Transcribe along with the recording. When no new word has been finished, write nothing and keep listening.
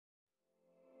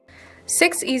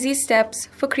6 easy steps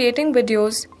for creating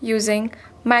videos using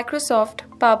Microsoft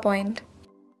PowerPoint.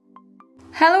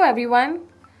 Hello everyone.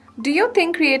 Do you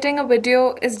think creating a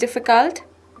video is difficult?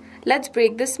 Let's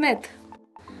break this myth.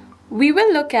 We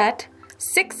will look at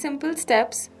 6 simple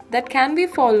steps that can be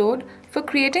followed for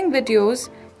creating videos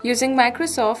using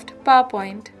Microsoft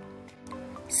PowerPoint.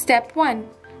 Step 1.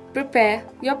 Prepare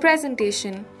your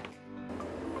presentation.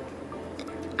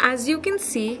 As you can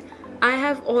see, I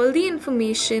have all the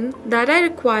information that I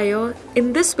require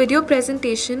in this video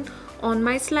presentation on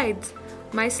my slides.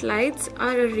 My slides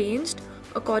are arranged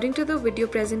according to the video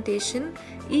presentation.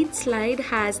 Each slide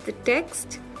has the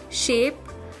text, shape,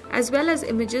 as well as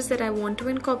images that I want to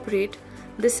incorporate.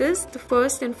 This is the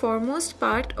first and foremost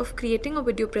part of creating a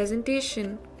video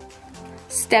presentation.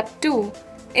 Step 2.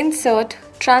 Insert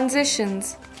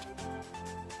transitions.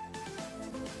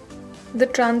 The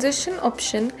transition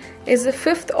option is the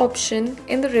 5th option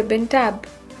in the ribbon tab.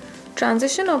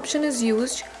 Transition option is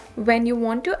used when you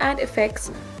want to add effects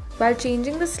while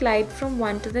changing the slide from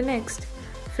one to the next.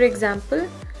 For example,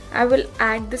 I will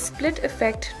add the split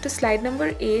effect to slide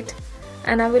number 8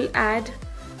 and I will add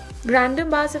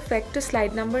random bars effect to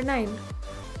slide number 9.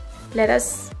 Let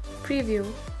us preview.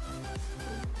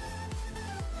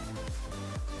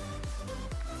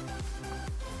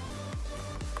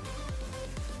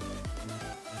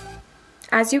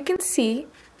 As you can see,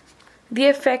 the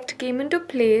effect came into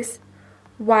place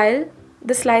while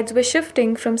the slides were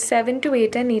shifting from 7 to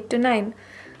 8 and 8 to 9.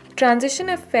 Transition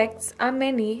effects are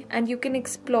many and you can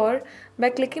explore by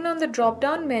clicking on the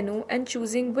drop-down menu and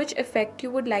choosing which effect you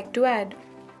would like to add.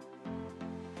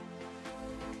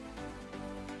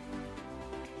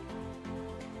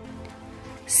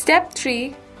 Step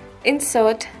 3.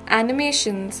 Insert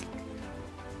animations.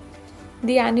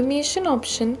 The animation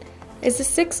option is the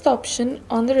 6th option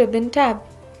on the ribbon tab.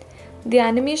 The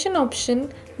animation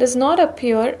option does not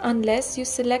appear unless you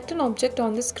select an object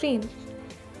on the screen.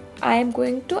 I am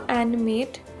going to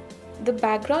animate the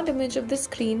background image of the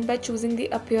screen by choosing the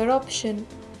appear option.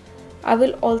 I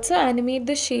will also animate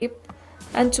the shape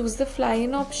and choose the fly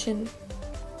in option.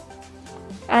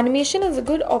 Animation is a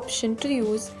good option to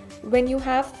use when you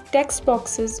have text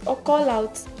boxes or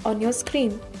callouts on your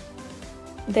screen.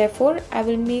 Therefore, I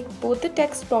will make both the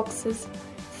text boxes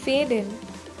fade in.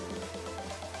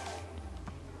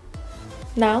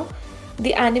 Now,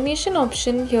 the animation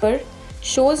option here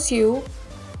shows you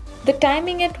the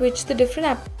timing at which the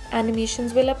different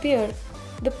animations will appear.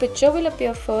 The picture will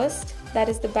appear first, that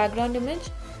is the background image.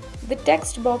 The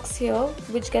text box here,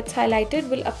 which gets highlighted,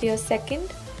 will appear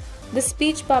second. The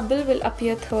speech bubble will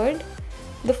appear third.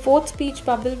 The fourth speech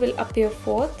bubble will appear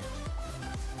fourth.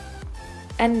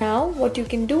 And now what you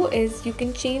can do is you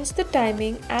can change the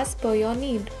timing as per your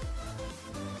need.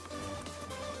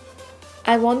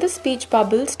 I want the speech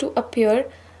bubbles to appear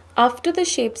after the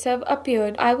shapes have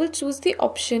appeared. I will choose the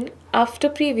option after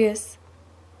previous.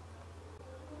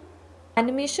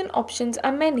 Animation options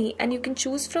are many and you can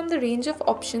choose from the range of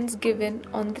options given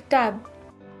on the tab.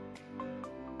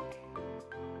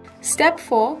 Step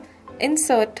 4.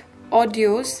 Insert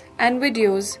audios and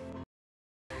videos.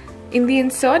 In the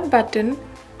Insert button,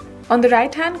 on the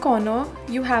right hand corner,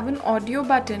 you have an audio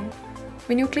button.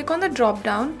 When you click on the drop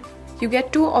down, you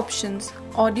get two options,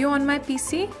 audio on my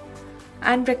PC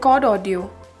and record audio.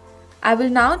 I will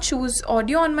now choose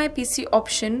audio on my PC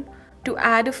option to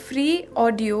add a free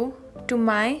audio to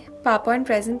my PowerPoint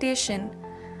presentation.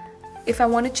 If I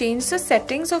want to change the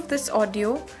settings of this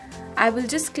audio, I will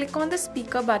just click on the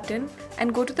speaker button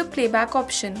and go to the playback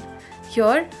option.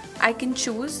 Here, I can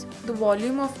choose the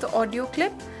volume of the audio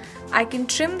clip. I can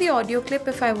trim the audio clip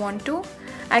if I want to.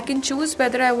 I can choose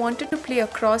whether I want it to play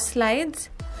across slides,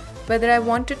 whether I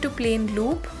want it to play in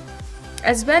loop,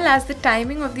 as well as the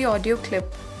timing of the audio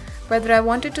clip, whether I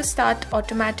want it to start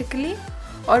automatically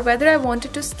or whether I want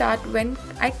it to start when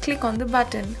I click on the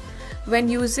button. When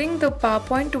using the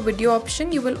PowerPoint to video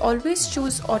option, you will always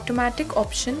choose automatic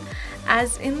option,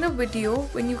 as in the video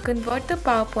when you convert the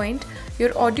PowerPoint,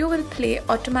 your audio will play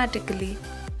automatically.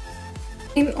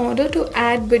 In order to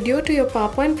add video to your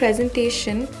PowerPoint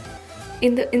presentation,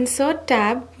 in the Insert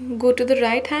tab, go to the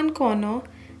right hand corner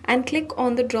and click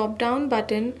on the drop down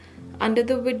button under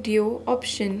the video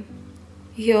option.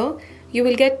 Here, you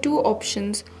will get two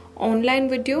options, online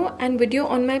video and video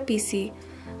on my PC.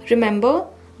 Remember,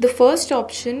 the first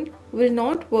option will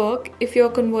not work if you are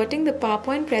converting the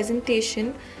PowerPoint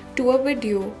presentation to a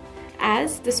video,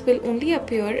 as this will only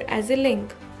appear as a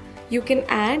link. You can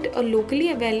add a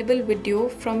locally available video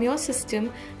from your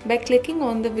system by clicking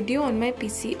on the video on my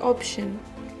PC option.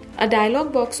 A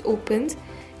dialog box opens.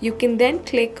 You can then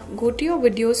click Go to your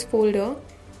videos folder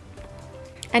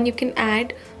and you can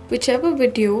add whichever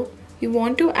video you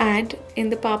want to add in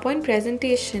the PowerPoint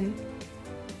presentation.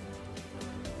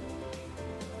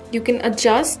 You can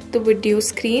adjust the video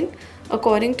screen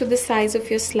according to the size of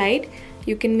your slide.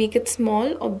 You can make it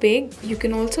small or big. You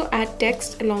can also add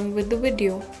text along with the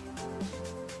video.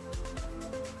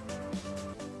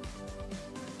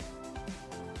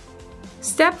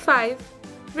 Step 5.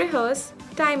 Rehearse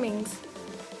timings.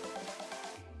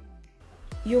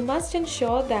 You must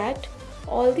ensure that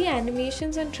all the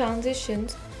animations and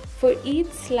transitions for each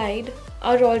slide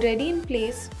are already in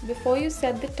place before you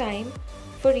set the time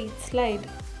for each slide.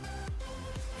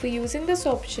 For using this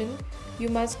option, you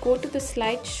must go to the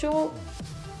slideshow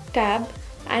tab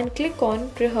and click on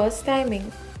Rehearse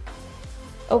Timing.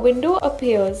 A window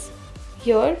appears.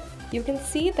 Here you can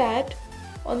see that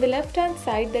on the left hand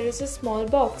side there is a small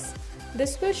box.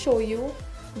 This will show you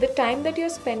the time that you are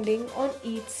spending on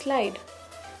each slide.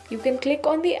 You can click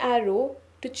on the arrow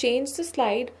to change the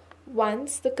slide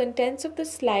once the contents of the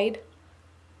slide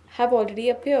have already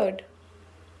appeared.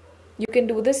 You can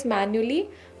do this manually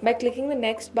by clicking the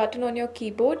next button on your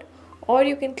keyboard, or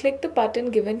you can click the button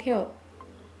given here.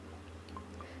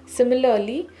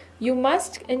 Similarly, you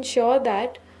must ensure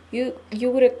that you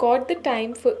record the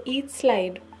time for each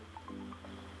slide.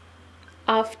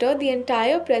 After the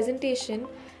entire presentation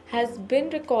has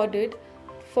been recorded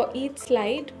for each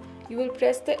slide, you will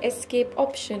press the Escape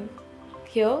option.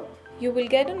 Here, you will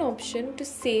get an option to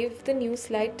save the new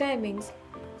slide timings.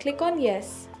 Click on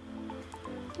Yes.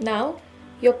 Now,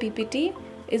 your PPT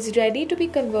is ready to be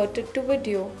converted to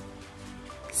video.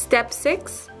 Step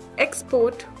 6.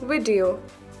 Export video.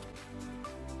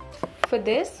 For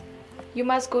this, you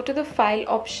must go to the File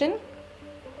option.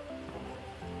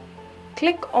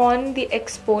 Click on the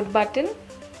Export button.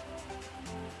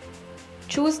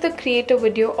 Choose the Create a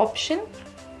Video option.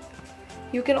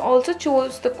 You can also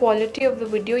choose the quality of the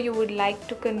video you would like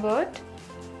to convert.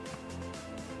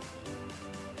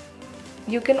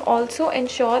 You can also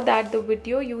ensure that the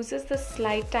video uses the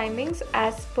slide timings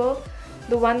as per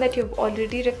the one that you've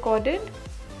already recorded,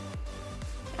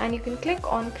 and you can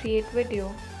click on Create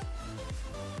Video.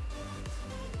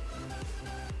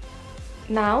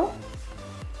 Now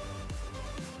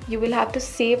you will have to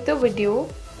save the video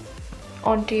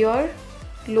onto your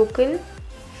local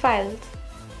files.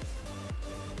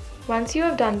 Once you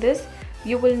have done this,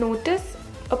 you will notice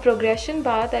a progression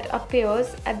bar that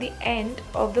appears at the end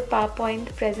of the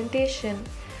PowerPoint presentation.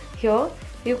 Here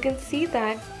you can see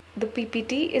that the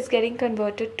PPT is getting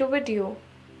converted to video.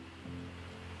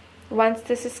 Once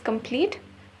this is complete,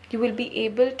 you will be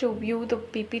able to view the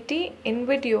PPT in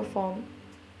video form.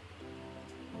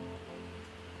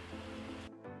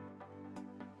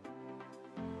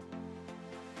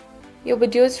 Your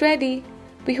video is ready.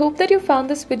 We hope that you found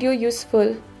this video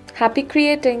useful. Happy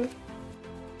creating!